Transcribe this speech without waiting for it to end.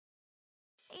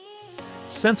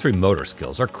Sensory motor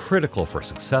skills are critical for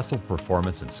successful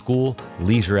performance in school,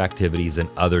 leisure activities, and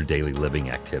other daily living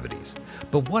activities.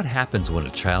 But what happens when a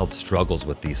child struggles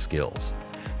with these skills?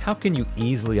 How can you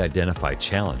easily identify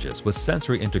challenges with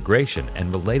sensory integration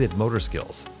and related motor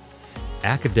skills?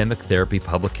 Academic Therapy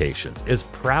Publications is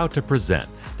proud to present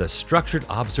the structured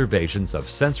observations of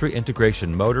sensory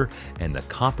integration motor and the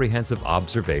comprehensive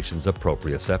observations of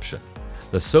proprioception.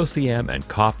 The SOSI-M and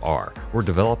COP-R were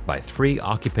developed by 3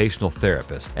 occupational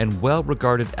therapists and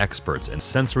well-regarded experts in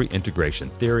sensory integration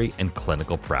theory and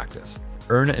clinical practice: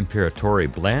 Erna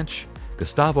Imperatori Blanche,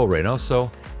 Gustavo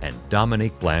Reynoso, and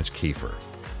Dominique Blanche Kiefer.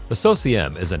 The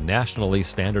SOSI-M is a nationally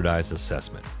standardized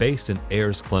assessment based in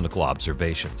Ayer's clinical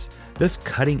observations. This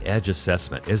cutting-edge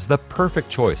assessment is the perfect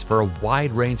choice for a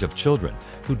wide range of children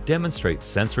who demonstrate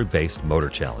sensory-based motor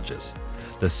challenges.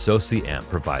 The SOSI-M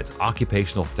provides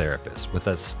occupational therapists with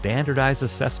a standardized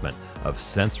assessment of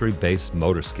sensory-based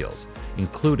motor skills,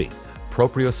 including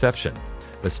proprioception,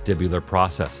 vestibular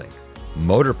processing,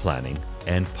 motor planning,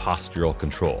 and postural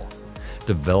control.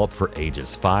 Developed for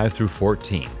ages 5 through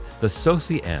 14, the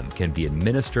SOSI-M can be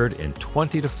administered in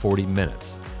 20 to 40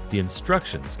 minutes. The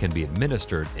instructions can be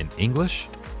administered in English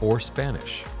or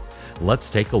Spanish. Let's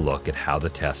take a look at how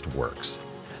the test works.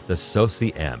 The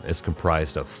SOSI-M is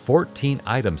comprised of 14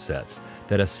 item sets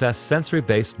that assess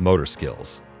sensory-based motor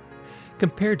skills.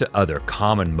 Compared to other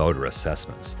common motor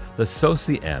assessments, the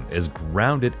SOSI-M is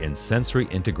grounded in sensory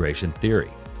integration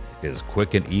theory, is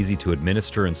quick and easy to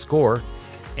administer and score,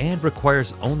 and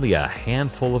requires only a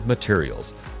handful of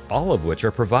materials, all of which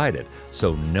are provided,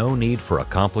 so no need for a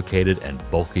complicated and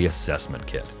bulky assessment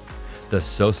kit. The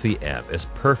SOSI-M is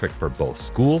perfect for both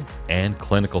school and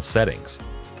clinical settings.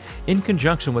 In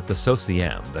conjunction with the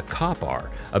SOSI-M, the COP-R,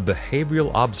 a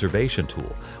behavioral observation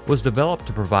tool, was developed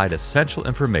to provide essential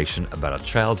information about a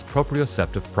child's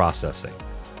proprioceptive processing.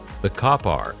 The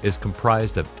COP-R is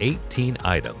comprised of 18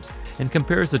 items and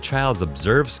compares a child's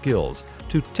observed skills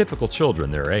to typical children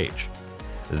their age.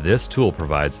 This tool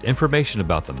provides information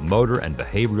about the motor and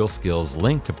behavioral skills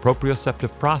linked to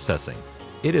proprioceptive processing.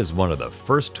 It is one of the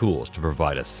first tools to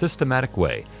provide a systematic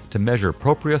way to measure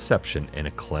proprioception in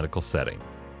a clinical setting.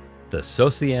 The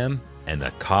SOSI-M and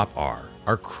the COP-R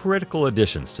are critical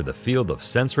additions to the field of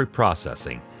sensory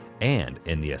processing and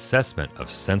in the assessment of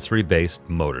sensory-based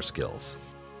motor skills.